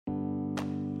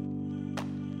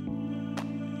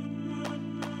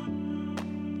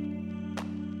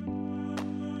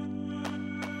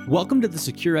Welcome to the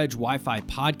SecurEdge WiFi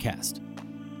podcast.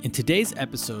 In today's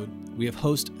episode, we have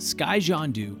host Sky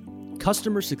Jandu,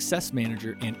 Customer Success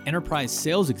Manager and Enterprise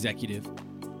Sales Executive,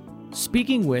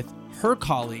 speaking with her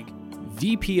colleague,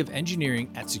 VP of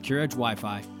Engineering at SecurEdge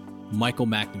WiFi, Michael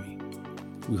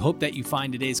McNamee. We hope that you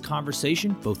find today's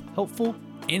conversation both helpful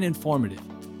and informative.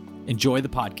 Enjoy the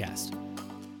podcast.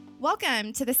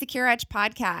 Welcome to the SecurEdge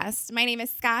podcast. My name is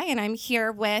Sky, and I'm here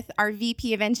with our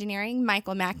VP of Engineering,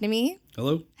 Michael McNamee.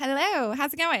 Hello. Hello.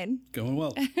 How's it going? Going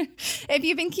well. If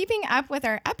you've been keeping up with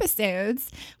our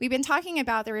episodes, we've been talking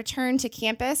about the return to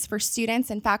campus for students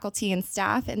and faculty and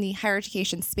staff in the higher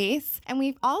education space. And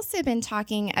we've also been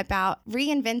talking about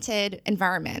reinvented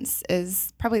environments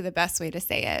is probably the best way to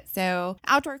say it. So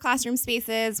outdoor classroom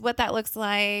spaces, what that looks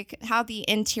like, how the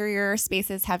interior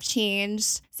spaces have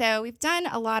changed. So we've done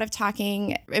a lot of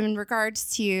talking in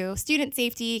regards to student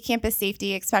safety, campus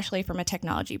safety, especially from a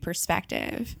technology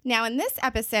perspective. Now, in this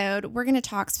episode, we're going to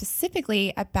talk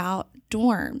specifically about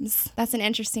dorms. That's an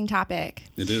interesting topic.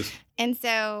 It is. And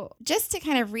so just to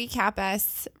kind of recap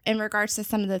us in regards to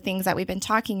some of the things that we've been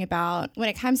talking about when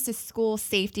it comes to school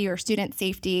safety or student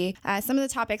safety, some of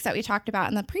the topics that we talked about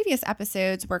in the previous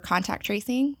episodes were contact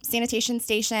tracing, sanitation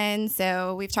stations.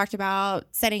 So we've talked about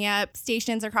setting up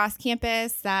stations across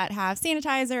campus that have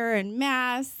sanitizer and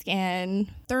masks and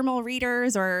thermal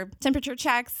readers or temperature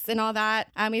checks and all that.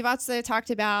 We've also talked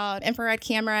about infrared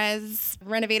cameras,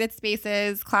 renovated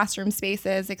spaces, classroom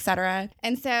spaces, etc.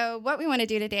 And so what we want to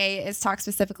do today is talk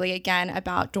specifically again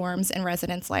about dorms and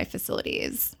residence life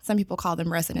facilities. Some people call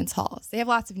them residence halls. They have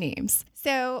lots of names.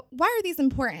 So why are these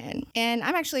important? And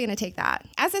I'm actually going to take that.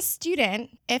 As a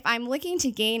student, if I'm looking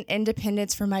to gain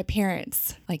independence from my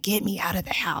parents, like get me out of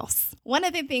the house, one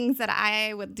of the things that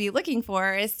I would be looking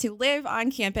for is to live on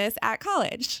campus at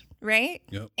college. Right?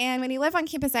 Yep. And when you live on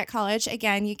campus at college,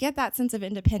 again, you get that sense of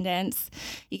independence.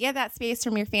 You get that space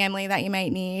from your family that you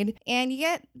might need, and you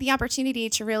get the opportunity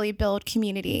to really build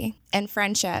community and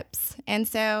friendships. And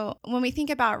so when we think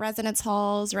about residence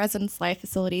halls, residence life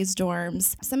facilities,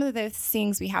 dorms, some of those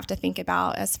things we have to think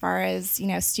about as far as,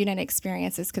 student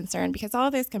experience is concerned, because all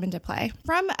of those come into play.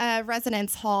 From a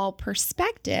residence hall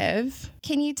perspective,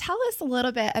 can you tell us a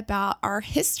little bit about our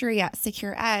history at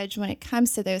SecurEdge when it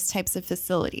comes to those types of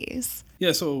facilities?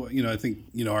 Yeah, so, I think,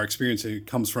 our experience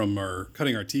comes from our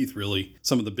cutting our teeth, really.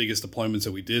 Some of the biggest deployments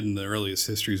that we did in the earliest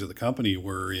histories of the company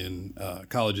were in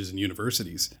colleges and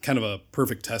universities. Kind of a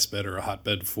perfect test bed or a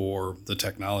hotbed for the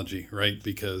technology, right?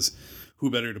 Because who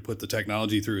better to put the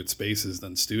technology through its spaces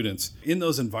than students? In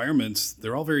those environments,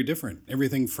 they're all very different.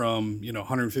 Everything from,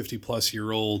 150 plus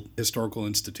year old historical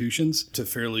institutions to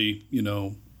fairly,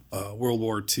 World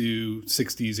War II,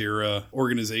 60s era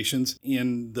organizations,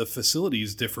 and the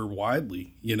facilities differ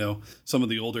widely. Some of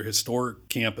the older historic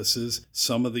campuses,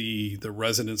 some of the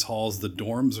residence halls, the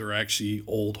dorms are actually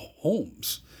old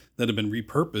homes that have been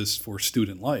repurposed for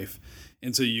student life.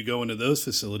 And so you go into those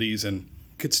facilities and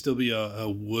could still be a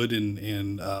wood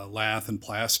and lath and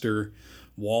plaster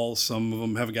walls. Some of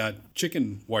them have got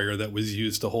chicken wire that was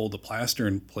used to hold the plaster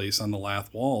in place on the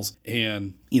lath walls.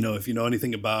 And, if you know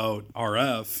anything about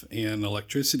RF and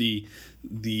electricity,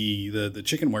 the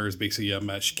chicken wire is basically a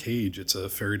mesh cage. It's a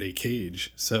Faraday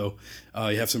cage. So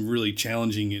you have some really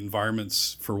challenging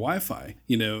environments for Wi-Fi,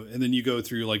 and then you go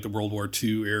through like the World War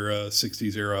II era,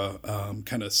 60s era,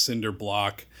 kind of cinder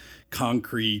block,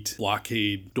 concrete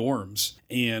blockade dorms.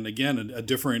 And again, a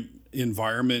different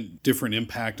environment, different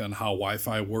impact on how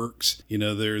Wi-Fi works.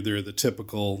 They're the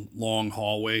typical long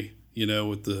hallway,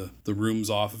 with the rooms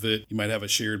off of it. You might have a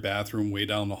shared bathroom way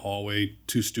down the hallway,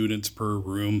 2 students per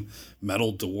room,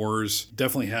 metal doors.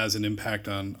 Definitely has an impact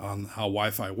on how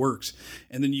Wi-Fi works.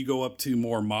 And then you go up to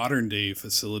more modern day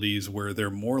facilities where they're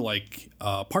more like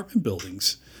apartment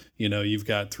buildings. You've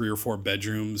got 3 or 4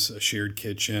 bedrooms, a shared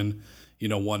kitchen,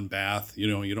 1 bath.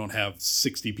 You don't have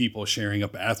 60 people sharing a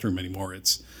bathroom anymore.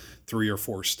 It's 3 or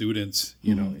 4 students,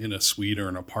 in a suite or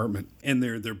an apartment. And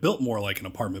they're built more like an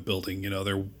apartment building.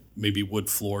 They're maybe wood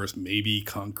floors, maybe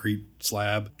concrete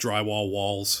slab, drywall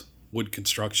walls, wood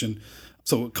construction.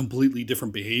 So a completely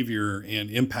different behavior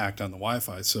and impact on the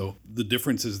Wi-Fi. So the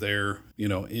differences there,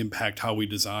 impact how we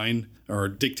design or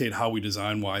dictate how we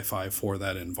design Wi-Fi for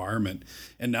that environment.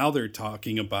 And now they're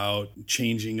talking about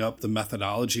changing up the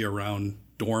methodology around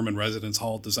dorm and residence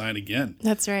hall design again.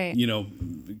 That's right.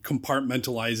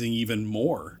 Compartmentalizing even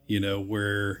more,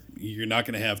 where you're not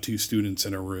going to have 2 students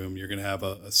in a room. You're going to have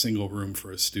a single room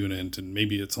for a student, and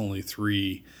maybe it's only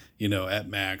 3, at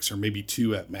max, or maybe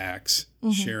 2 at max,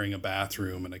 sharing a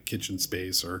bathroom and a kitchen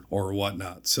space or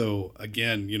whatnot. So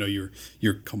again,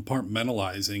 you're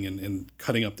compartmentalizing and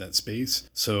cutting up that space.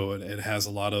 So it has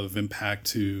a lot of impact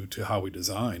to how we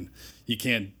design. You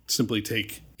can't simply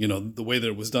take, the way that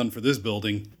it was done for this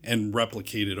building and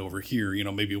replicate it over here.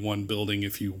 Maybe one building,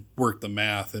 if you work the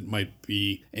math, it might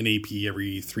be an AP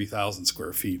every 3,000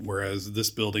 square feet. Whereas this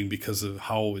building, because of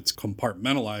how it's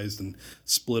compartmentalized and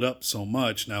split up so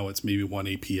much, now it's maybe one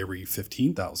AP every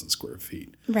 15,000 square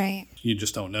feet. Right. You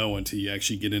just don't know until you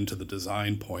actually get into the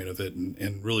design point of it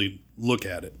and really look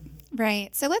at it.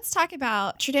 Right. So let's talk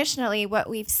about traditionally what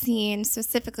we've seen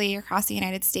specifically across the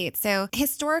United States. So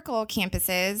historical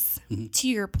campuses, to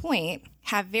your point,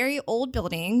 have very old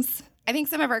buildings. I think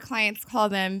some of our clients call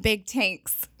them big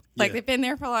tanks. Like they've been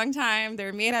there for a long time.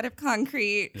 They're made out of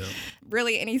concrete. Yep.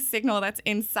 Really, any signal that's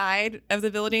inside of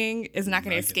the building is not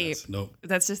going to escape. Nope.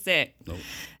 That's just it. Nope.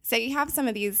 So you have some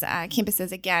of these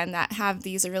campuses, again, that have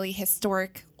these really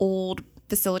historic old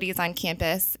facilities on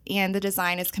campus, and the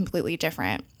design is completely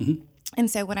different.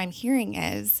 And so what I'm hearing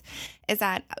is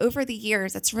that over the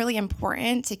years, it's really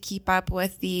important to keep up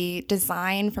with the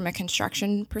design from a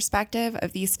construction perspective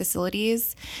of these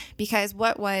facilities, because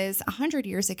what was 100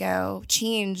 years ago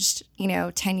changed,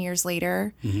 10 years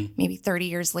later, maybe 30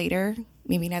 years later,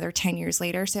 maybe another 10 years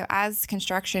later. So as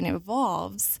construction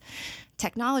evolves,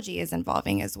 technology is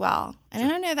evolving as well. And I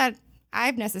don't know that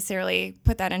I've necessarily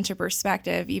put that into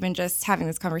perspective, even just having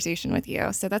this conversation with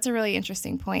you. So that's a really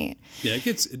interesting point. Yeah, it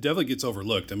definitely gets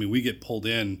overlooked. I mean, we get pulled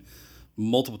in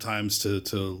multiple times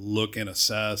to look and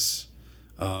assess,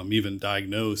 even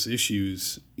diagnose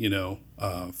issues,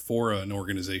 for an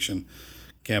organization,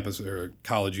 campus or a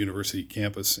college, university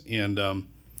campus. And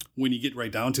when you get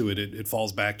right down to it, it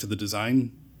falls back to the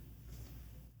design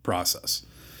process.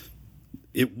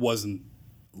 It wasn't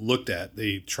looked at.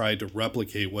 They tried to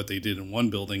replicate what they did in one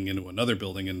building into another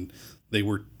building, and they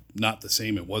were not the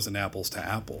same. It wasn't apples to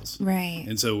apples. Right.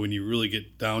 And so when you really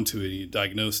get down to it and you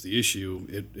diagnose the issue,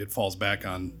 it falls back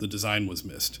on the design was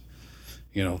missed.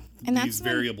 And these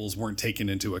variables weren't taken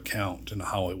into account and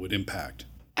how it would impact.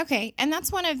 Okay. And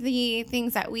that's one of the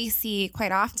things that we see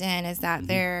quite often is that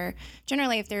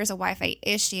generally, if there's a Wi-Fi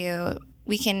issue,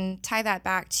 we can tie that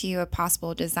back to a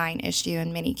possible design issue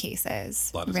in many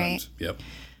cases. A lot of times. Yep.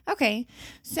 Okay.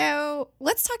 So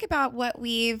let's talk about what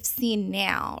we've seen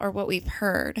now or what we've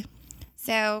heard.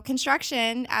 So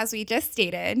construction, as we just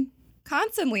stated,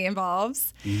 constantly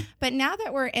evolves. But now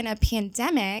that we're in a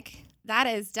pandemic, that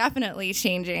is definitely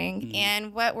changing.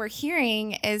 And what we're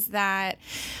hearing is that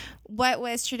what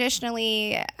was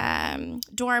traditionally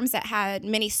dorms that had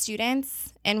many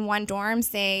students in one dorm,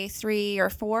 say 3 or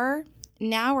 4,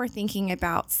 now we're thinking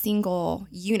about single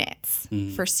units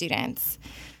for students.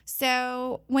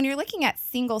 So when you're looking at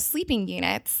single sleeping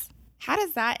units, how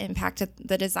does that impact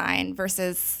the design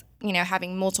versus,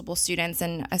 having multiple students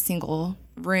in a single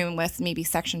room with maybe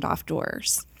sectioned off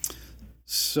doors?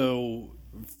 So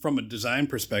from a design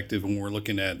perspective, when we're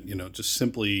looking at, just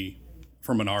simply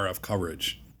from an RF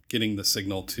coverage, getting the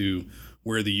signal to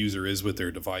where the user is with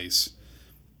their device,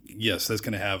 yes, that's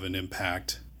going to have an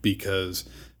impact, because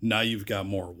now you've got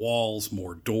more walls,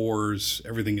 more doors,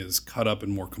 everything is cut up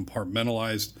and more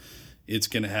compartmentalized. It's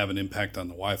going to have an impact on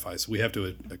the Wi-Fi. So we have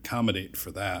to accommodate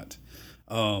for that.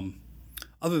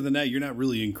 Other than that, you're not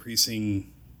really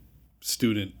increasing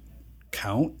student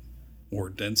count or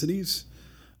densities.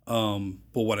 But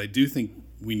what I do think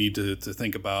we need to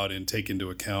think about and take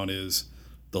into account is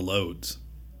the loads.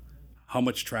 How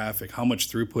much traffic, how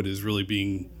much throughput is really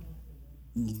being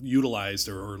utilized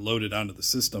or loaded onto the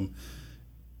system,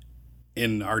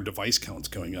 and our device counts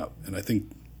going up. And I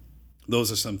think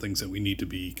those are some things that we need to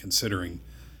be considering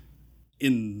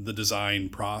in the design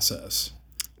process.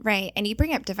 Right. And you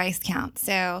bring up device count.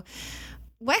 So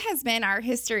what has been our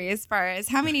history as far as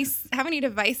how many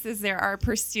devices there are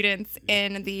per students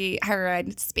in the higher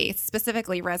ed space,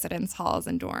 specifically residence halls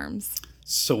and dorms?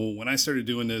 So when I started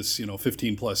doing this,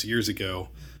 15 plus years ago,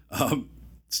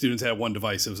 students had one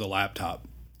device. It was a laptop,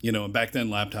 and back then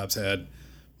laptops had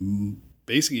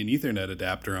basically an Ethernet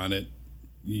adapter on it.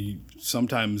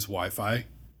 Sometimes Wi-Fi,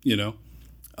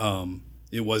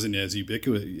 it wasn't as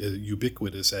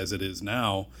ubiquitous as it is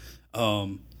now.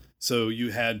 So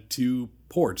you had 2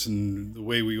 ports, and the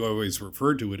way we always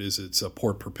refer to it is it's a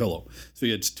port per pillow. So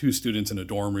you had 2 students in a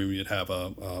dorm room. You'd have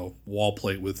a wall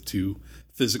plate with 2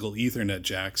 physical Ethernet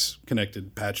jacks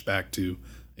connected, patched back to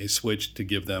a switch to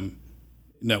give them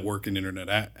network and internet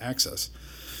access.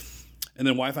 And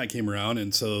then Wi-Fi came around,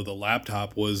 and so the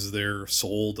laptop was their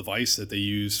sole device that they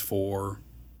used for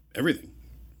everything.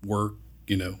 Work,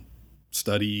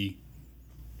 study,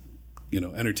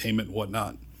 entertainment and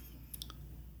whatnot.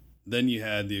 Then you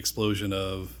had the explosion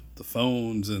of the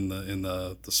phones and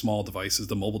the small devices,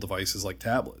 the mobile devices like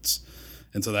tablets.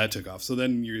 And so that took off. So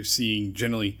then you're seeing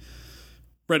generally,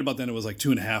 right about then it was like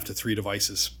 2.5 to 3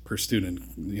 devices per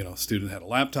student. Student had a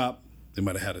laptop, they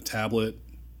might have had a tablet,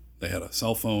 they had a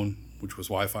cell phone, which was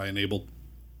Wi-Fi enabled.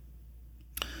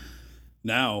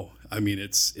 Now,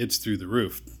 it's through the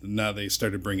roof. Now they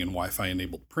started bringing Wi-Fi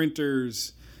enabled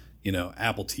printers,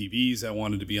 Apple TVs that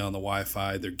wanted to be on the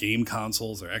Wi-Fi, their game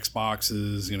consoles, their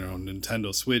Xboxes,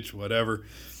 Nintendo Switch, whatever.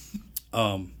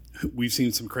 We've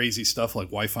seen some crazy stuff like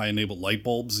Wi-Fi enabled light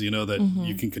bulbs, that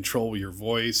you can control with your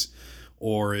voice,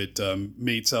 or it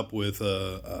mates up with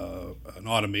an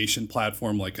automation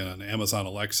platform like an Amazon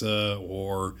Alexa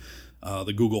or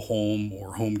the Google Home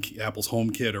or Apple's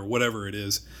HomeKit or whatever it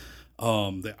is.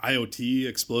 The IoT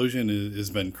explosion has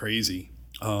been crazy.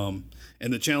 And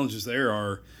the challenges there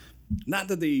are not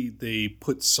that they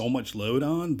put so much load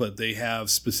on, but they have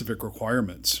specific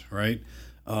requirements, right?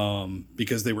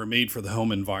 Because they were made for the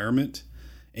home environment,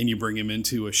 and you bring them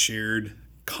into a shared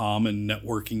common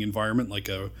networking environment like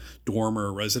a dorm or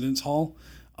a residence hall.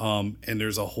 And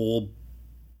there's a whole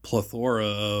plethora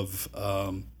of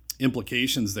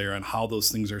implications there on how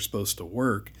those things are supposed to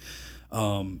work.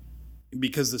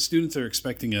 Because the students are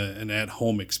expecting an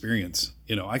at-home experience.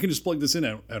 I can just plug this in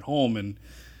at home and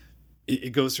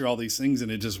it goes through all these things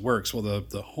and it just works. Well,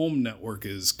 the home network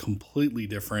is completely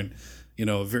different,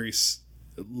 very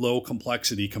low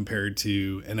complexity compared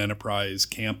to an enterprise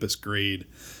campus grade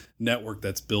network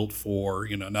that's built for,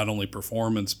 not only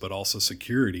performance, but also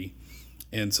security.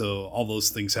 And so all those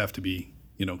things have to be,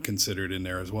 considered in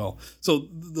there as well. So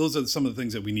those are some of the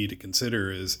things that we need to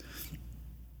consider is,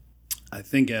 I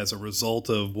think as a result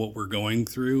of what we're going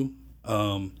through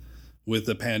with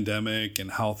the pandemic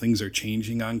and how things are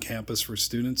changing on campus for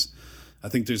students, I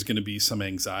think there's going to be some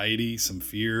anxiety, some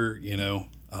fear,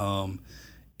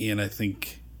 and I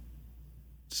think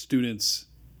students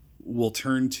will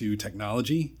turn to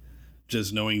technology,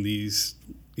 just knowing these,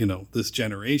 this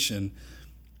generation,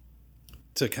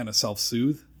 to kind of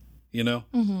self-soothe,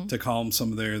 to calm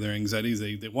some of their anxieties.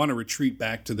 They want to retreat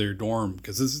back to their dorm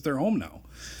because this is their home now.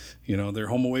 They're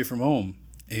home away from home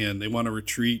and they want to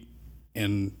retreat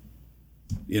and,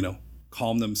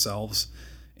 calm themselves.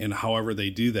 And however they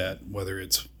do that, whether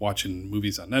it's watching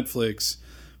movies on Netflix,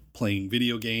 playing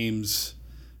video games,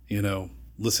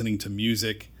 listening to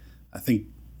music, I think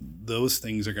those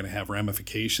things are going to have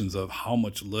ramifications of how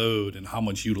much load and how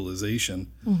much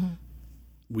utilization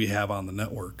we have on the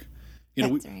network.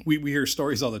 We hear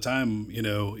stories all the time,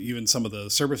 even some of the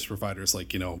service providers like,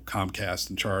 Comcast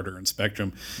and Charter and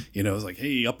Spectrum, it's like,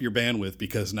 hey, up your bandwidth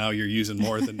because now you're using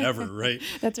more than ever, right?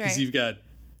 That's right. Because you've got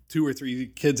 2 or 3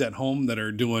 kids at home that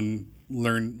are doing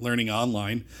learning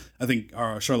online. I think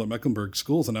Charlotte Mecklenburg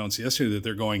Schools announced yesterday that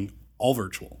they're going all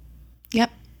virtual. Yep.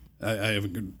 I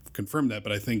haven't confirmed that,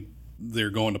 but I think they're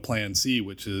going to Plan C,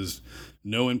 which is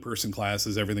no in-person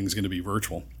classes. Everything's going to be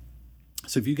virtual.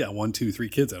 So if you got 1, 2, 3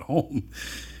 kids at home,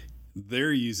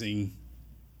 they're using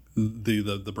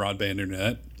the broadband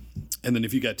internet. And then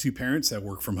if you got 2 parents that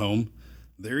work from home,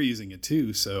 they're using it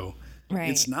too. So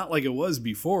it's not like it was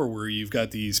before where you've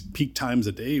got these peak times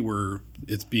a day where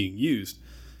it's being used.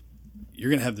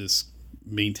 You're going to have this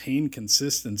maintained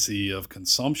consistency of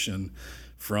consumption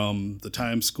from the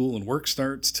time school and work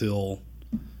starts till,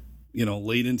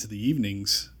 late into the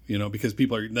evenings. Because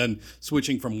people are then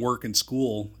switching from work and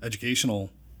school, educational,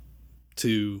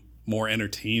 to more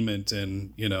entertainment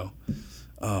and,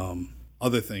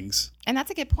 other things. And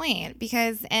that's a good point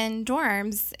because in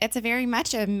dorms, it's a very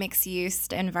much a mixed-use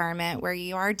environment where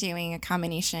you are doing a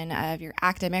combination of your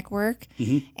academic work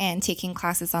and taking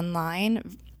classes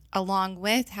online, along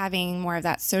with having more of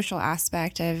that social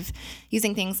aspect of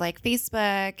using things like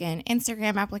Facebook and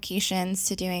Instagram applications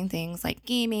to doing things like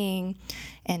gaming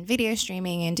and video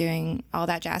streaming and doing all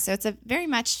that jazz. So it's a very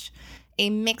much a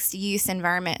mixed use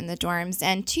environment in the dorms.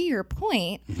 And to your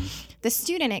point, the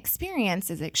student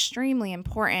experience is extremely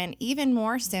important, even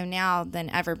more so now than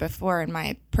ever before, in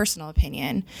my personal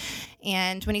opinion.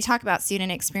 And when you talk about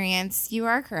student experience, you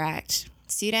are correct.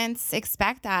 Students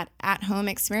expect that at-home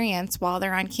experience while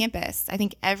they're on campus. I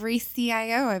think every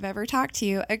CIO I've ever talked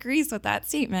to agrees with that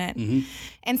statement.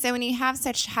 And so when you have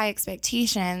such high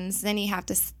expectations, then you have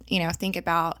to, think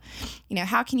about,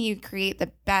 how can you create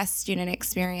the best student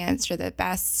experience or the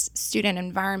best student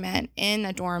environment in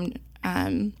a dorm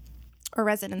or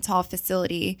residence hall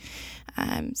facility.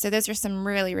 So those are some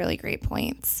really, really great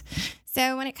points.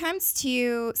 So when it comes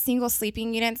to single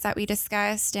sleeping units that we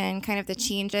discussed and kind of the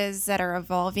changes that are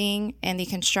evolving in the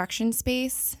construction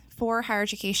space for higher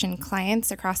education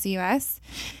clients across the U.S.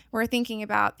 We're thinking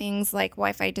about things like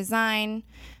Wi-Fi design.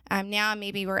 Now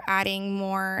maybe we're adding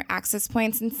more access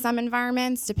points in some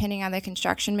environments, depending on the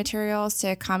construction materials to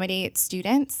accommodate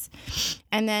students.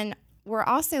 And then we're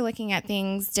also looking at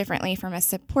things differently from a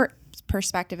support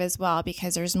perspective as well,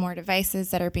 because there's more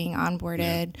devices that are being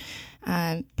onboarded,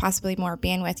 possibly more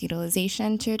bandwidth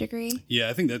utilization to a degree. Yeah,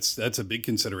 I think that's a big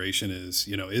consideration is,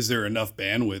 is there enough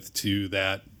bandwidth to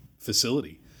that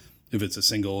facility? If it's a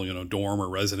single, dorm or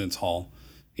residence hall,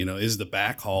 is the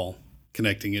backhaul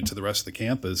connecting it to the rest of the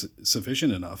campus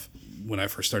sufficient enough? When I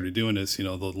first started doing this, the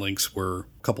links were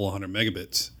a couple of 100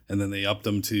 megabits, and then they upped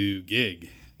them to gig.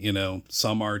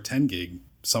 Some are 10 gig,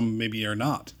 some maybe are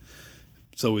not.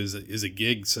 So is a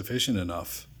gig sufficient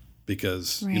enough?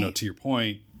 Because, right. To your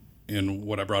point, and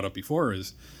what I brought up before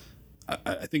is,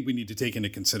 I think we need to take into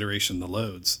consideration the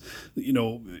loads.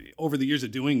 Over the years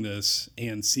of doing this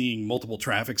and seeing multiple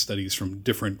traffic studies from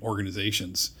different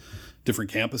organizations,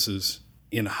 different campuses,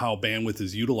 in how bandwidth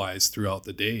is utilized throughout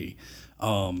the day,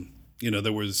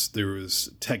 there was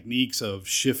techniques of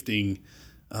shifting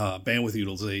bandwidth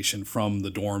utilization from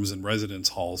the dorms and residence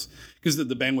halls, because the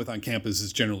bandwidth on campus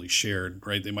is generally shared,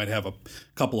 right? They might have a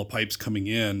couple of pipes coming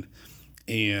in,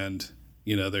 and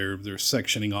they're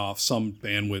sectioning off some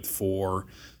bandwidth for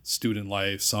student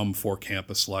life, some for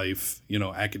campus life,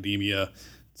 academia,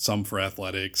 some for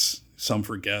athletics, some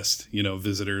for guest,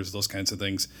 visitors, those kinds of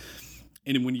things.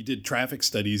 And when you did traffic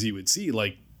studies, you would see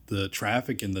like the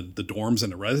traffic in the dorms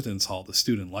and the residence hall, the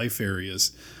student life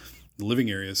areas, the living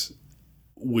areas,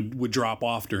 would drop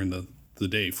off during the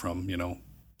day from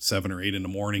 7 or 8 in the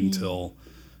morning till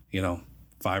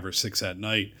 5 or 6 at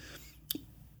night.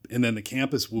 And then the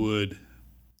campus would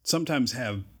sometimes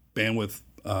have bandwidth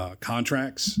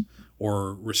contracts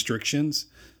or restrictions,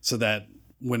 so that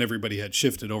when everybody had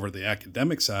shifted over to the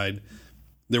academic side,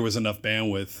 there was enough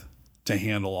bandwidth to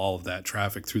handle all of that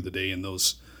traffic through the day in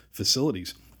those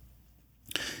facilities.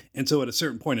 And so at a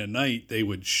certain point at night, they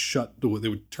would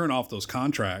turn off those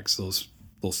contracts, those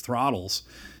throttles,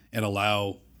 and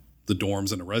allow the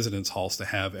dorms and the residence halls to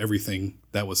have everything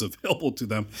that was available to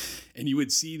them. And you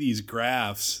would see these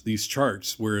graphs, these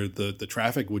charts, where the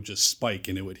traffic would just spike,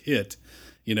 and it would hit,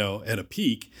 at a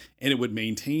peak, and it would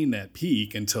maintain that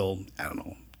peak until,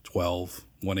 12,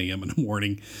 1 a.m. in the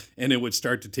morning, and it would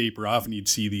start to taper off, and you'd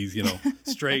see these,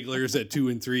 stragglers at 2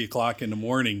 and 3 o'clock in the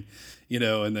morning,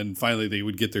 and then finally they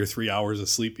would get their 3 hours of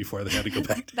sleep before they had to go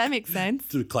back That makes sense.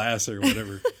 to class or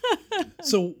whatever.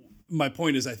 So my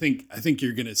point is, I think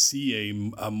you're going to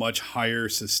see a much higher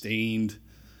sustained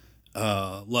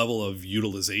level of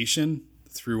utilization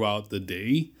throughout the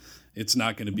day. It's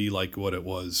not going to be like what it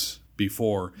was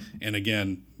before. And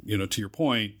again, to your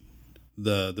point,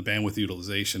 the bandwidth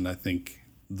utilization, I think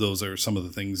those are some of the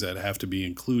things that have to be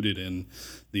included in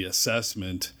the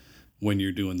assessment when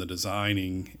you're doing the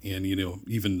designing, and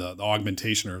even the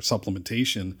augmentation or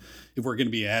supplementation. If we're going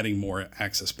to be adding more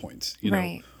access points,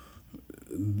 right.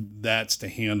 That's to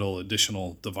handle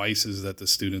additional devices that the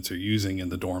students are using in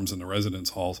the dorms and the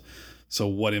residence halls. So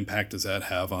what impact does that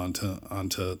have onto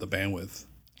the bandwidth?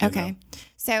 Okay.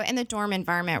 So in the dorm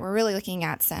environment, we're really looking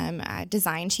at some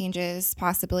design changes,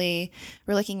 possibly.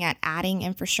 We're looking at adding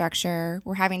infrastructure.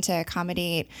 We're having to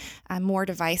accommodate more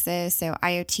devices, so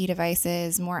IoT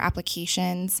devices, more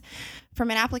applications. From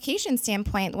an application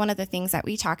standpoint, one of the things that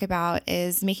we talk about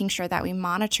is making sure that we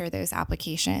monitor those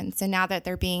applications. So now that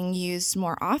they're being used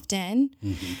more often,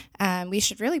 we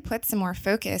should really put some more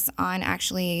focus on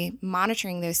actually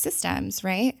monitoring those systems,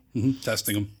 right?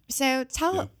 Testing them. So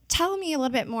tell me a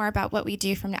little bit more about what we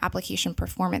do from the application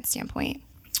performance standpoint.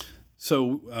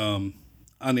 So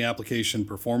on the application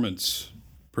performance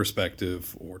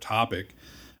perspective or topic,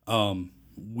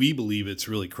 we believe it's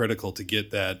really critical to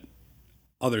get that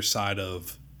other side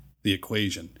of the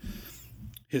equation.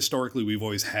 Historically, we've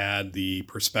always had the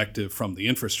perspective from the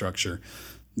infrastructure,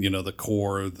 the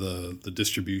core, the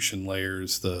distribution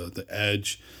layers, the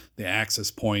edge, the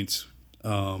access points,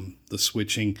 the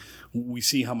switching. We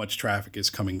see how much traffic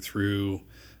is coming through.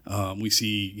 We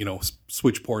see,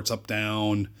 switch ports up,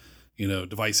 down,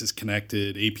 devices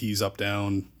connected, APs up,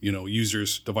 down,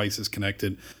 users, devices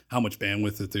connected, how much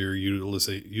bandwidth that they're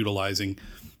utilizing,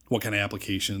 what kind of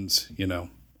applications,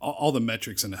 all the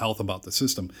metrics and the health about the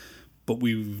system. But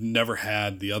we've never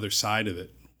had the other side of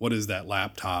it. What is that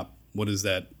laptop? What is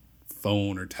that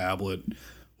phone or tablet?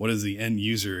 What is the end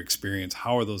user experience?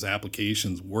 How are those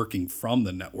applications working from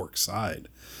the network side?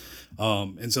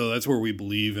 And so that's where we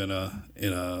believe in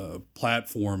a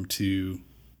platform to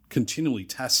continually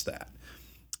test that,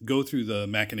 go through the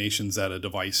machinations that a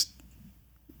device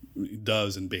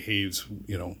does and behaves,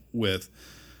 with,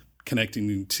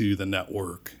 connecting to the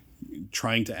network,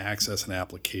 trying to access an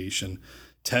application,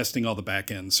 testing all the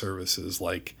back-end services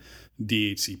like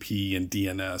DHCP and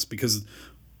DNS, because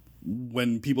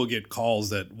when people get calls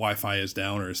that Wi-Fi is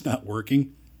down or it's not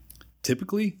working,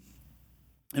 typically,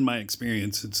 in my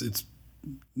experience, it's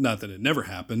not that it never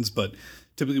happens, but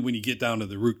typically when you get down to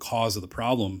the root cause of the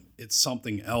problem, it's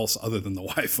something else other than the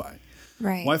Wi-Fi.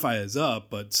 Right. Wi-Fi is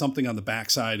up, but something on the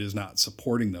backside is not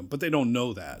supporting them. But they don't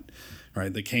know that,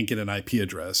 right? They can't get an IP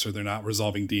address, or they're not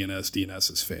resolving DNS.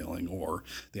 DNS is failing, or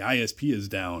the ISP is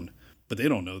down, but they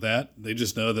don't know that. They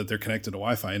just know that they're connected to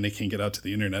Wi-Fi and they can't get out to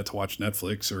the internet to watch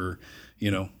Netflix or,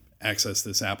 access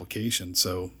this application.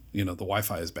 So, the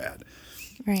Wi-Fi is bad.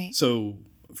 Right. So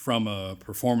from a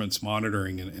performance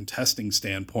monitoring and testing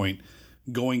standpoint,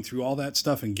 going through all that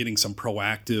stuff and getting some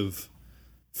proactive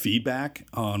feedback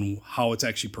on how it's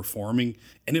actually performing,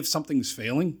 and if something's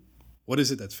failing, what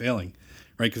is it that's failing,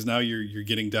 right? Because now you're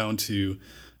getting down to,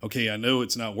 okay, I know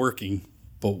it's not working,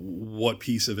 but what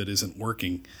piece of it isn't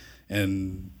working?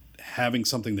 And having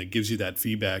something that gives you that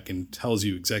feedback and tells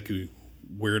you exactly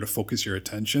where to focus your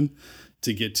attention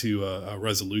to get to a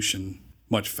resolution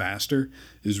much faster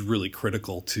is really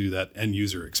critical to that end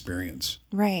user experience.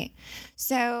 Right.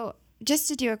 So just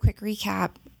to do a quick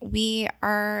recap, we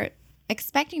are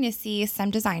expecting to see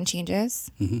some design changes,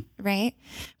 right?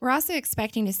 We're also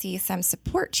expecting to see some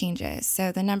support changes.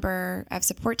 So the number of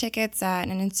support tickets that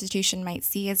an institution might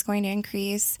see is going to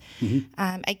increase.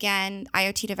 Again,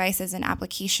 IoT devices and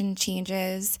application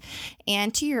changes.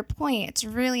 And to your point, it's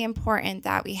really important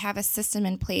that we have a system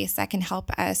in place that can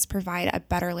help us provide a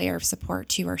better layer of support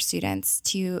to our students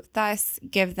to thus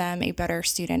give them a better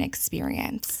student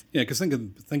experience. Yeah, because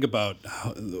think about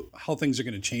how things are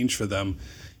going to change for them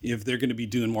if they're going to be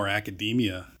doing more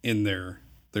academia in their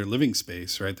living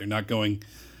space, right? They're not going,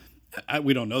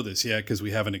 we don't know this yet because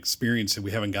we haven't experienced it. We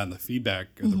haven't gotten the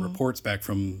feedback or the reports back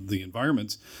from the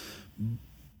environments.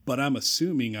 But I'm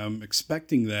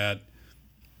expecting that,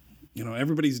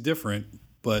 everybody's different,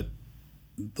 but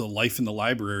the life in the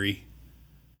library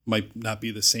might not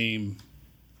be the same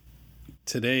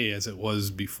today as it was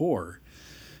before.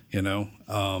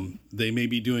 They may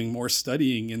be doing more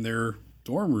studying in their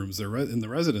dorm rooms, they're in the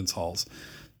residence halls.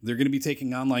 They're going to be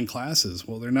taking online classes.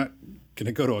 Well, they're not going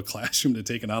to go to a classroom to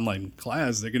take an online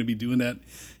class. They're going to be doing that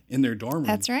in their dorm room.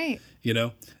 That's right.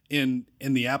 And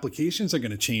the applications are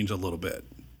going to change a little bit.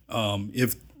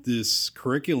 If this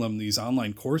curriculum, these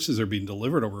online courses are being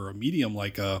delivered over a medium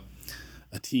like a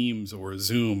Teams or a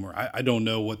Zoom, or I don't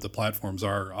know what the platforms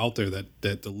are out there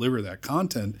that deliver that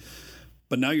content.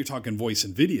 But now you're talking voice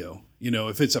and video.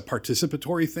 If it's a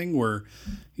participatory thing where,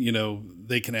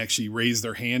 they can actually raise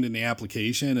their hand in the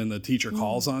application and the teacher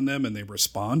calls on them and they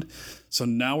respond. So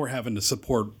now we're having to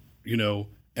support,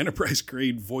 enterprise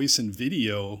grade voice and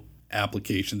video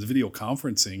applications, video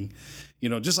conferencing,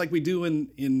 just like we do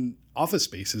in office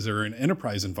spaces or in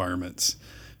enterprise environments,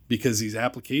 because these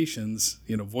applications,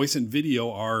 voice and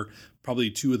video are probably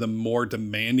two of the more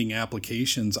demanding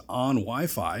applications on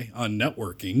Wi-Fi, on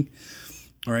networking.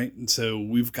 All right. And so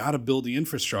we've got to build the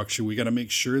infrastructure. We got to make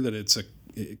sure that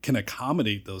it can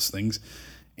accommodate those things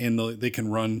and they can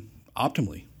run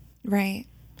optimally. Right.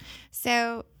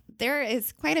 So there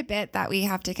is quite a bit that we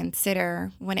have to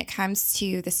consider when it comes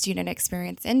to the student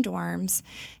experience in dorms.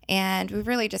 And we've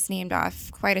really just named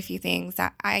off quite a few things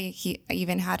that I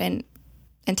even hadn't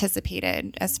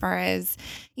anticipated, as far as,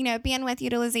 bandwidth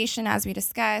utilization, as we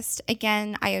discussed,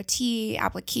 again, IoT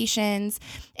applications,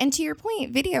 and to your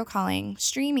point, video calling,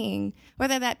 streaming,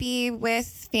 whether that be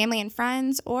with family and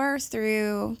friends or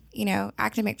through,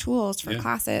 academic tools for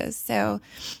classes. So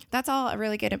that's all a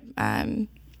really good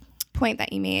point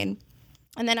that you made.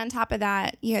 And then on top of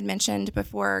that, you had mentioned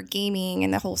before gaming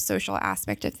and the whole social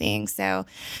aspect of things. So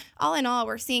all in all,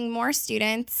 we're seeing more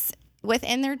students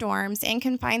within their dorms in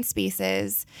confined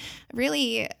spaces,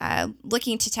 really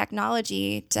looking to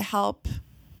technology to help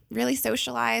really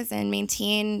socialize and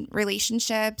maintain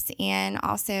relationships, and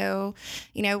also,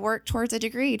 work towards a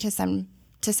degree to some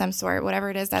sort,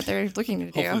 whatever it is that they're looking to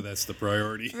do. Hopefully that's the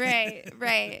priority.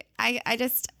 Right.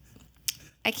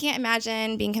 I can't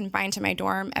imagine being confined to my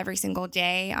dorm every single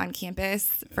day on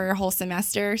campus for a whole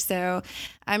semester. So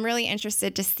I'm really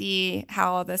interested to see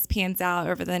how all this pans out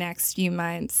over the next few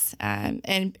months,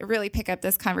 and really pick up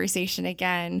this conversation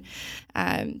again,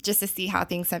 just to see how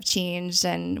things have changed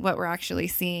and what we're actually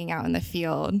seeing out in the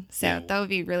field. So that would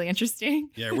be really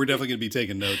interesting. Yeah, we're definitely going to be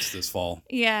taking notes this fall.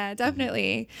 Yeah,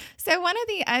 definitely. So one of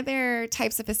the other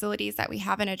types of facilities that we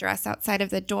haven't addressed outside of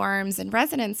the dorms and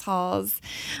residence halls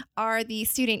are the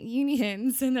student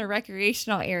unions in the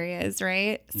recreational areas,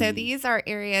 right? So these are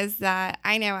areas that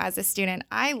I know as a student,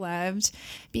 I loved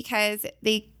because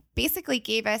they basically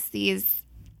gave us these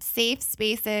safe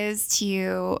spaces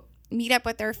to meet up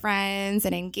with their friends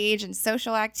and engage in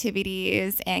social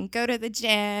activities and go to the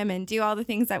gym and do all the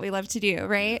things that we love to do,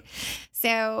 right?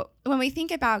 So when we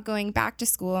think about going back to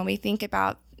school and we think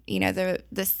about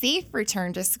the safe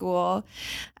return to school,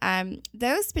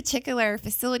 those particular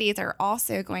facilities are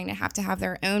also going to have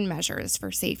their own measures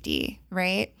for safety,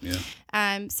 right?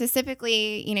 Yeah.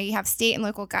 Specifically, you have state and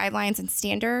local guidelines and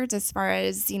standards as far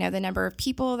as, the number of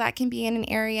people that can be in an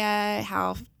area,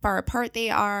 how far apart they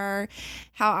are,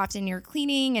 how often you're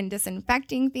cleaning and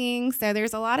disinfecting things. So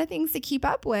there's a lot of things to keep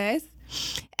up with.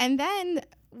 And then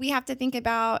we have to think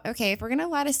about, okay, if we're going to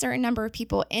let a certain number of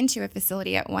people into a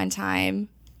facility at one time,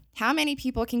 how many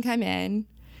people can come in?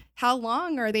 How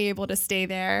long are they able to stay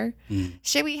there?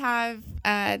 Should we have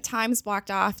times blocked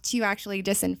off to actually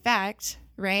disinfect,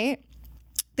 right?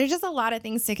 There's just a lot of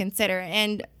things to consider.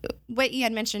 And what you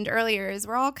had mentioned earlier is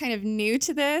we're all kind of new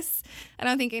to this. I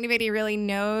don't think anybody really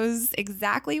knows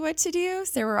exactly what to do.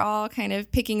 So we're all kind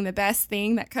of picking the best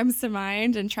thing that comes to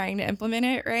mind and trying to implement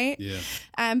it, right?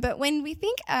 Yeah. But when we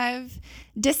think of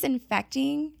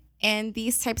disinfecting and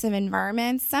these types of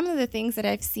environments, some of the things that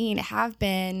I've seen have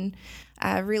been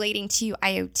relating to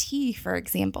IoT, for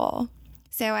example.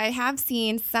 So I have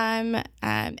seen some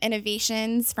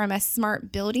innovations from a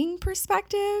smart building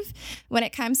perspective when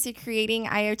it comes to creating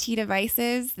IoT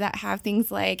devices that have things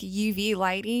like UV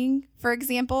lighting, for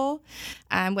example,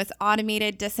 with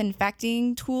automated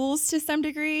disinfecting tools to some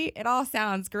degree. It all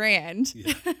sounds grand.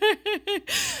 Yeah.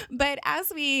 But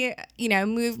as we,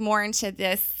 move more into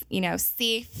this,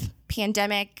 safe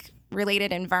pandemic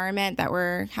related environment that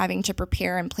we're having to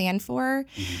prepare and plan for.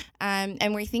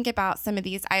 And we think about some of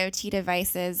these IoT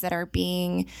devices that are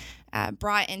being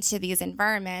brought into these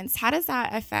environments. How does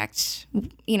that affect,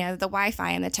 the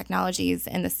Wi-Fi and the technologies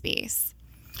in the space?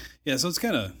 Yeah, so it's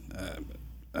kind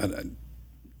of,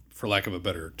 for lack of a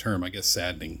better term, I guess,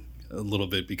 saddening a little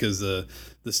bit because the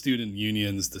student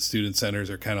unions, the student centers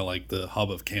are kind of like the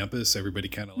hub of campus. Everybody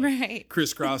kind of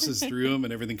crisscrosses through them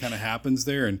and everything kind of happens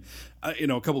there. And,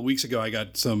 a couple of weeks ago, I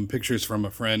got some pictures from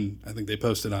a friend. I think they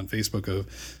posted on Facebook of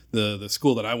the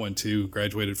school that I went to,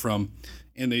 graduated from,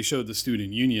 and they showed the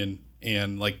student union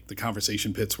and like the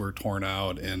conversation pits were torn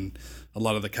out and a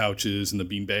lot of the couches and the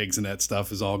bean bags and that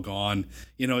stuff is all gone.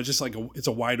 It's just like it's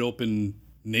a wide open,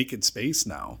 naked space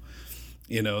now.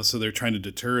 So they're trying to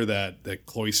deter that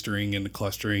cloistering and the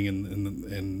clustering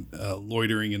and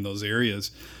loitering in those areas,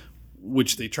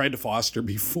 which they tried to foster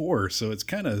before. So it's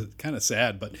kind of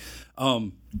sad. But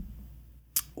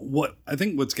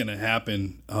what's going to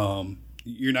happen,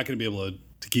 you're not going to be able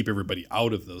to keep everybody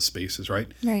out of those spaces,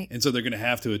 right? Right. And so they're going to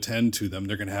have to attend to them.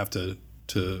 They're going to have to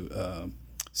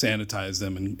sanitize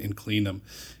them and clean them.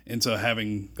 And so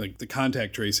having like the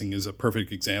contact tracing is a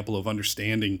perfect example of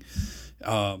understanding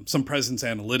some presence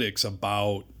analytics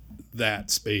about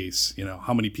that space.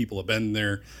 How many people have been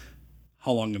there,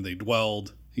 how long have they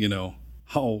dwelled,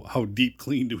 how deep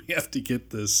clean do we have to get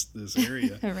this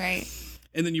area? Right.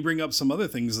 And then you bring up some other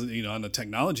things, on the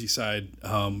technology side,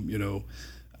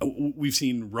 we've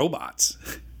seen robots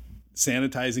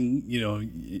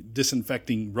sanitizing,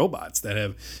 disinfecting robots that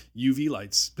have UV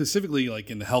lights, specifically like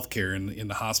in the healthcare and in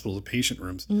the hospital, the patient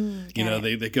rooms.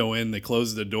 They go in, they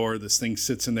close the door, this thing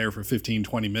sits in there for 15,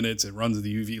 20 minutes. It runs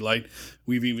the UV light.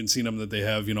 We've even seen them that they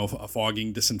have, a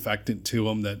fogging disinfectant to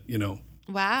them that,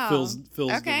 wow, fills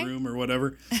the room or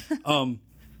whatever.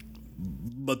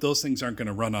 But those things aren't going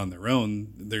to run on their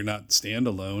own. They're not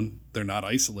standalone. They're not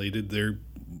isolated. They're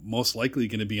most likely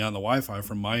going to be on the Wi-Fi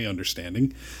from my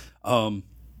understanding.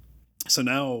 So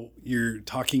now you're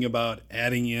talking about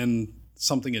adding in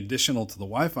something additional to the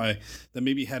Wi-Fi that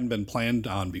maybe hadn't been planned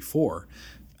on before.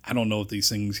 I don't know if these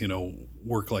things,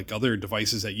 work like other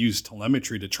devices that use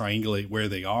telemetry to triangulate where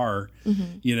they are,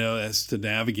 as to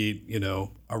navigate,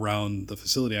 around the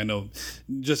facility. I know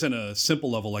just in a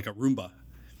simple level, like a Roomba,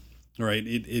 right?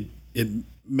 It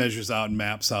measures out and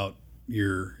maps out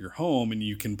your home, and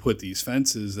you can put these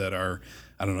fences that are,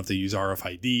 I don't know if they use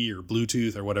RFID or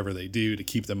Bluetooth or whatever they do to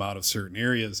keep them out of certain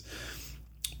areas.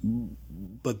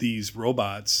 But these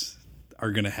robots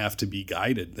are going to have to be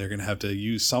guided. They're going to have to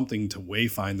use something to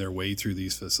wayfind their way through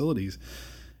these facilities.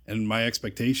 And my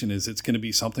expectation is it's going to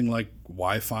be something like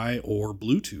Wi-Fi or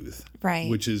Bluetooth, right,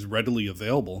 which is readily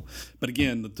available. But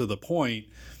again, to the point,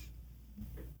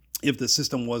 if the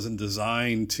system wasn't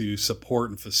designed to support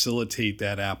and facilitate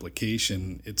that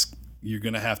application, you're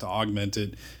going to have to augment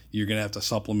it. You're going to have to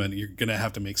supplement it. You're going to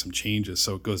have to make some changes.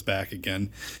 So it goes back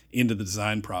again into the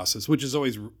design process, which is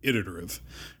always iterative,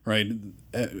 right?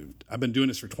 I've been doing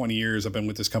this for 20 years. I've been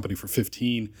with this company for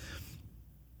 15.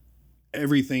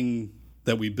 everything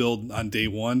that we build on day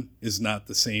one is not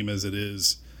the same as it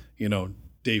is,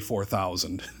 day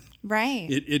 4,000. Right.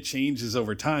 It changes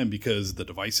over time because the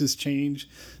devices change,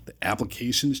 the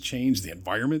applications change, the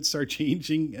environments are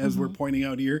changing, as we're pointing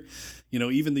out here.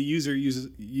 Even the user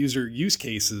use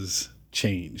cases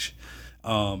change.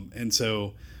 And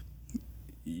so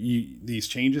these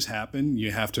changes happen.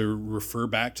 You have to refer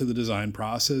back to the design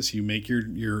process. You make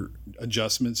your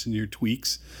adjustments and your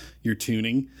tweaks, your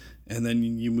tuning, and then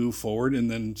you move forward, and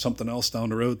then something else down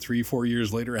the road 3-4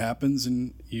 years later happens,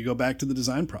 and you go back to the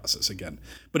design process again.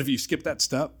 But if you skip that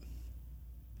step,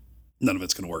 none of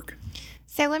it's going to work.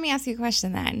 So let me ask you a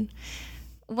question then.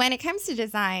 When it comes to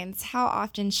designs, how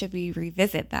often should we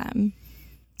revisit them?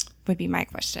 Would be my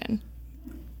question.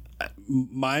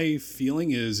 My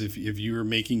feeling is if you're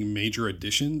making major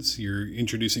additions, you're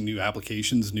introducing new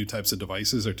applications, new types of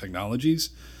devices or technologies,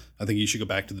 I think you should go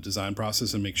back to the design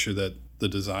process and make sure that the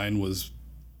design was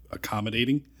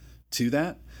accommodating to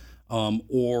that.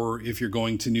 Or if you're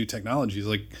going to new technologies,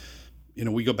 like,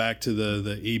 we go back to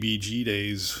the ABG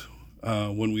days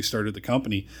when we started the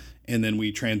company, and then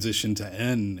we transitioned to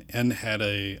N. N had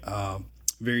a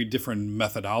very different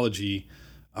methodology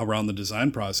around the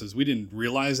design process. We didn't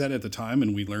realize that at the time,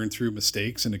 and we learned through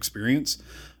mistakes and experience.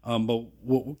 But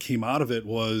what came out of it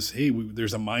was, hey,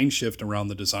 there's a mind shift around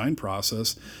the design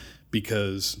process,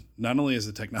 because not only has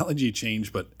the technology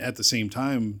changed, but at the same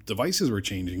time, devices were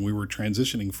changing. We were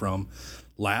transitioning from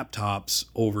laptops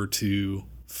over to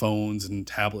phones and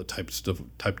tablet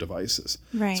type devices.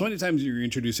 Right. So anytime you're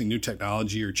introducing new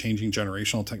technology or changing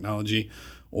generational technology,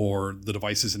 or the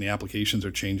devices and the applications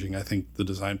are changing, I think the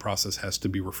design process has to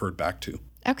be referred back to.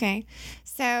 Okay.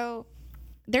 So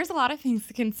there's a lot of things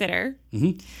to consider.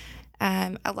 Mm-hmm.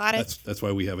 That's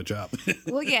why we have a job.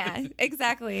 Well, yeah,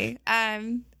 exactly.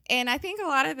 And I think a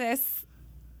lot of this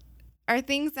are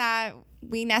things that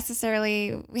we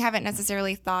haven't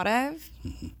necessarily thought of.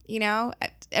 Mm-hmm.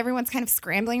 Everyone's kind of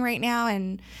scrambling right now,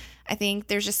 and I think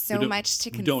there's just so much to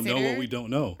consider. We don't know what we don't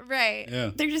know. Right.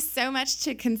 Yeah. There's just so much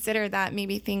to consider that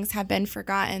maybe things have been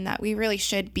forgotten that we really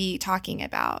should be talking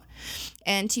about.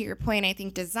 And to your point, I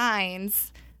think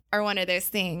designs are one of those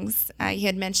things. You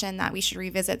had mentioned that we should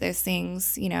revisit those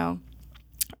things,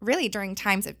 really during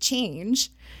times of change.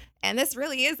 And this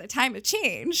really is a time of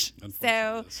change.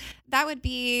 So that would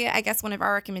be, I guess, one of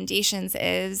our recommendations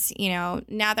is, now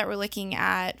that we're looking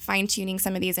at fine-tuning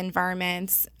some of these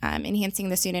environments, enhancing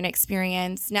the student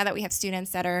experience, now that we have students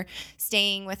that are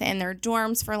staying within their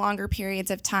dorms for longer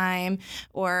periods of time,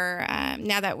 or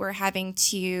now that we're having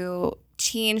to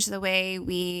change the way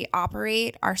we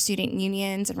operate our student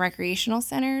unions and recreational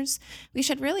centers, we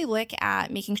should really look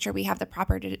at making sure we have the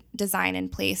proper design in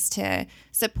place to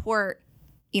support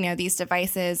these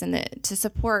devices and to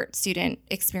support student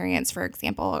experience, for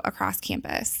example, across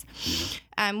campus.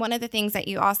 One of the things that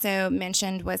you also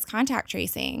mentioned was contact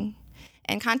tracing.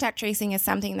 And contact tracing is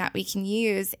something that we can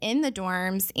use in the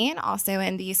dorms and also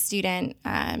in these student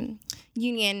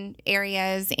union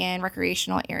areas and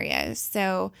recreational areas.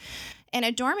 So in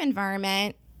a dorm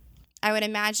environment, I would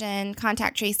imagine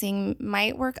contact tracing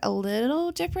might work a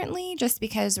little differently just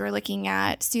because we're looking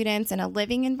at students in a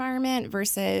living environment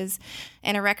versus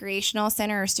in a recreational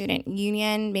center or student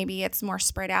union. Maybe it's more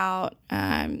spread out.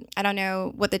 I don't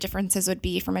know what the differences would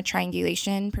be from a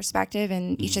triangulation perspective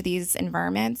in each of these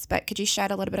environments, but could you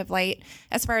shed a little bit of light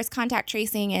as far as contact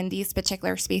tracing in these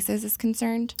particular spaces is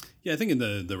concerned? Yeah, I think in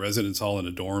the residence hall and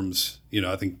the dorms,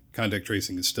 I think contact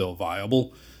tracing is still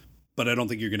viable. But I don't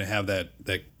think you're going to have that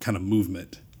kind of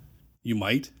movement. You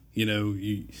might, if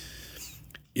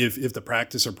the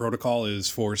practice or protocol is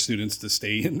for students to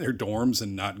stay in their dorms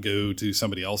and not go to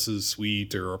somebody else's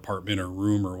suite or apartment or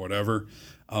room or whatever,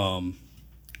 how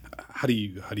do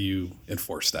you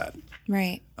enforce that?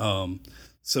 Right.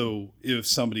 So if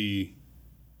somebody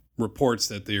reports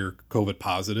that they're COVID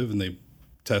positive and they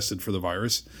tested for the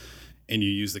virus, and you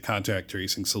use the contact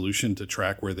tracing solution to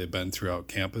track where they've been throughout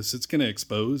campus, it's going to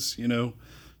expose, the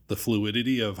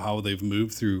fluidity of how they've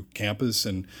moved through campus,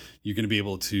 and you're going to be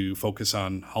able to focus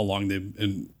on how long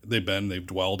they've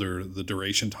dwelled or the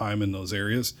duration time in those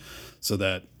areas, so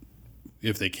that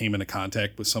if they came into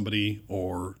contact with somebody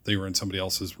or they were in somebody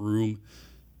else's room,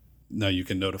 now you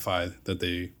can notify that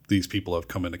these people have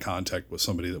come into contact with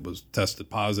somebody that was tested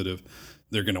positive.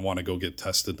 They're going to want to go get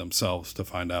tested themselves to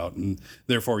find out, and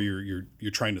therefore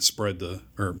you're trying to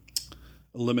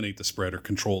eliminate the spread or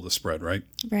control the spread, right?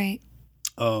 Right.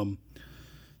 In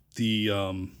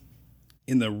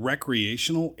the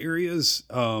recreational areas,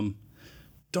 don't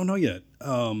know yet.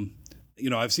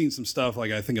 I've seen some stuff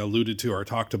like I think I alluded to or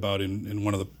talked about in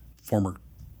one of the former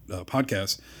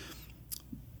podcasts.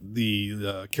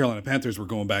 the Carolina Panthers were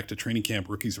going back to training camp,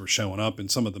 rookies were showing up, and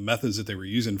some of the methods that they were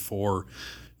using for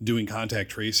doing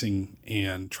contact tracing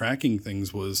and tracking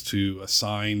things was to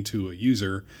assign to a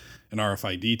user an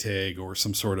RFID tag or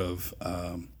some sort of,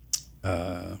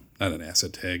 not an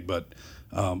asset tag, but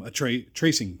a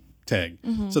tracing tag,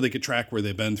 so they could track where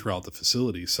they've been throughout the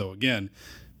facility. So again,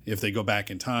 if they go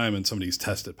back in time and somebody's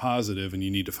tested positive and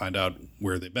you need to find out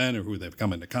where they've been or who they've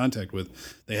come into contact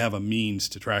with, they have a means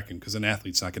to track them, because an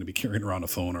athlete's not going to be carrying around a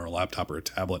phone or a laptop or a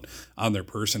tablet on their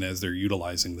person as they're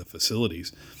utilizing the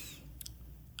facilities.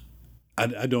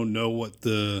 I don't know what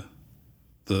the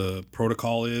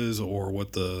protocol is or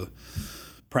what the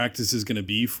practice is going to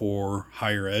be for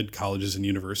higher ed colleges and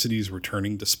universities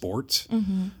returning to sports.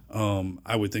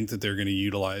 I would think that they're going to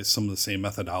utilize some of the same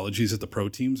methodologies that the pro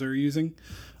teams are using.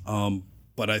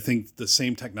 But I think the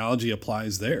same technology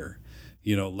applies there,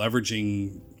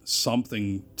 leveraging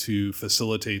something to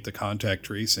facilitate the contact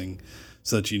tracing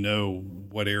so that you know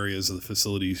what areas of the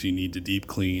facilities you need to deep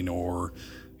clean, or,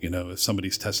 if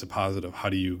somebody's tested positive, how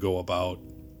do you go about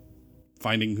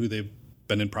finding who they've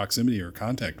been in proximity or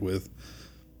contact with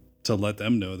to let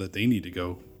them know that they need to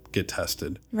go get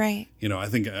tested. Right. I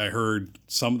think I heard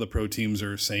some of the pro teams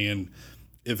are saying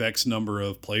if X number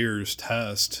of players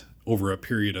test over a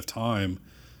period of time,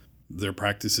 their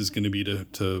practice is going to be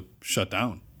to shut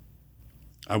down.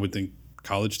 I would think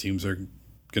college teams are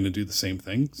going to do the same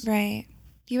things. Right.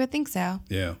 You would think so.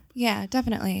 Yeah. Yeah,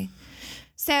 definitely.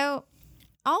 So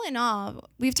all in all,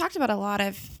 we've talked about a lot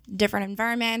of different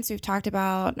environments. We've talked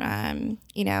about,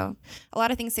 a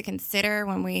lot of things to consider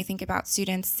when we think about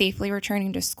students safely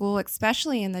returning to school,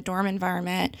 especially in the dorm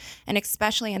environment, and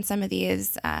especially in some of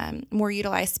these more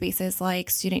utilized spaces like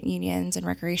student unions and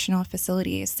recreational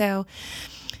facilities. So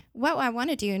what I want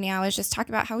to do now is just talk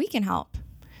about how we can help.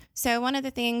 So one of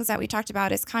the things that we talked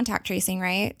about is contact tracing,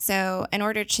 right? So in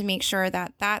order to make sure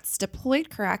that that's deployed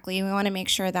correctly, we want to make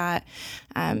sure that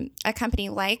a company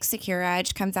like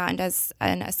SecurEdge comes out and does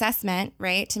an assessment,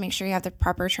 right, to make sure you have the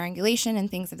proper triangulation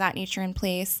and things of that nature in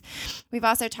place. We've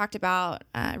also talked about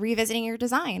revisiting your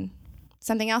design,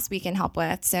 something else we can help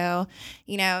with. So,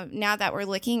 now that we're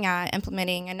looking at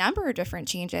implementing a number of different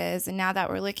changes, and now that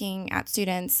we're looking at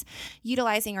students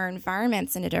utilizing our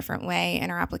environments in a different way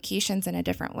and our applications in a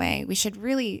different way, we should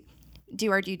really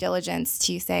do our due diligence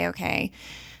to say, okay,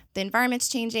 the environment's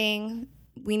changing.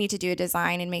 We need to do a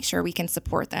design and make sure we can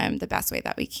support them the best way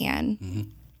that we can. Mm-hmm.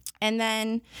 And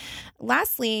then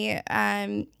lastly,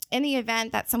 in the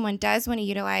event that someone does want to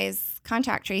utilize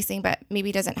contact tracing, but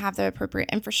maybe doesn't have the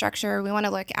appropriate infrastructure, we want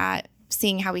to look at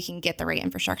seeing how we can get the right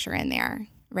infrastructure in there,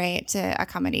 right, to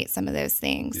accommodate some of those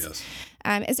things. Yes.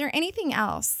 Is there anything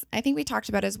else? I think we talked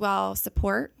about as well,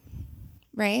 support,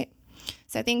 right?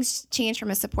 So things change from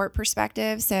a support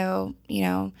perspective. So,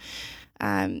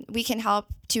 we can help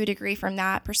to a degree from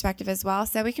that perspective as well.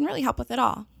 So we can really help with it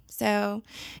all. So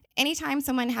anytime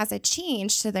someone has a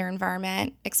change to their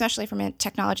environment, especially from a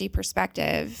technology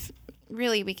perspective,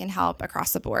 really we can help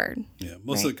across the board. Yeah,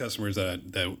 most of the customers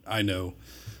that I know,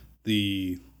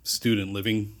 the student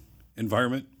living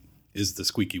environment is the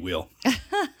squeaky wheel.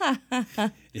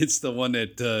 It's the one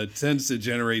that tends to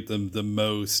generate the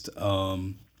most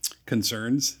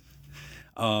concerns.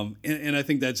 And I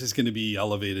think that's just going to be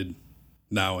elevated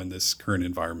now in this current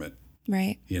environment.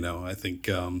 Right. I think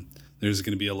there's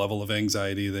going to be a level of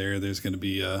anxiety there. There's going to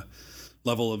be a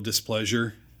level of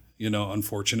displeasure,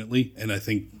 unfortunately. And I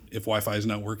think if Wi-Fi is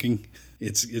not working,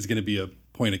 it's going to be a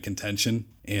point of contention.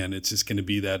 And it's just going to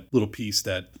be that little piece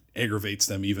that aggravates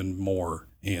them even more.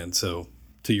 And so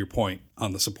to your point,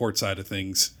 on the support side of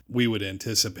things, we would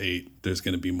anticipate there's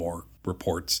going to be more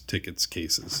reports, tickets,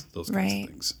 cases, those kinds of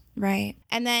things. Right.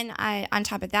 And then on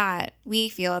top of that, we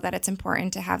feel that it's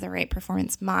important to have the right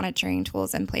performance monitoring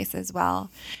tools in place as well.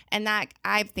 And that,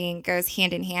 I think, goes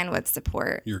hand in hand with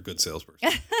support. You're a good salesperson.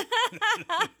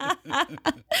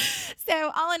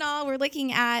 So all in all, we're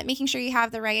looking at making sure you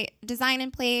have the right design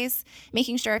in place,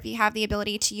 making sure if you have the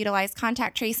ability to utilize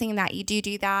contact tracing that you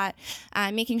do that,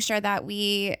 making sure that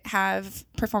we have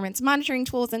performance monitoring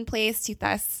tools in place to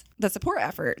thus the support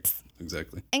efforts.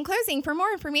 Exactly. In closing, for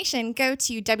more information, go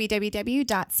to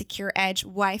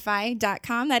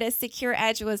www.securedgewifi.com. That is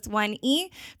SecurEdge with one E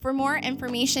for more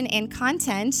information and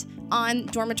content on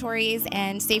dormitories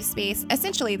and safe space,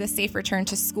 essentially the safe return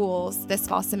to schools this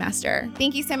fall semester.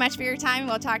 Thank you so much for your time.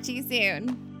 We'll talk to you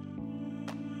soon.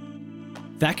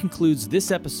 That concludes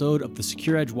this episode of the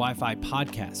SecurEdge Wi-Fi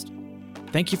podcast.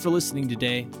 Thank you for listening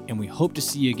today, and we hope to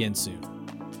see you again soon.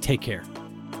 Take care.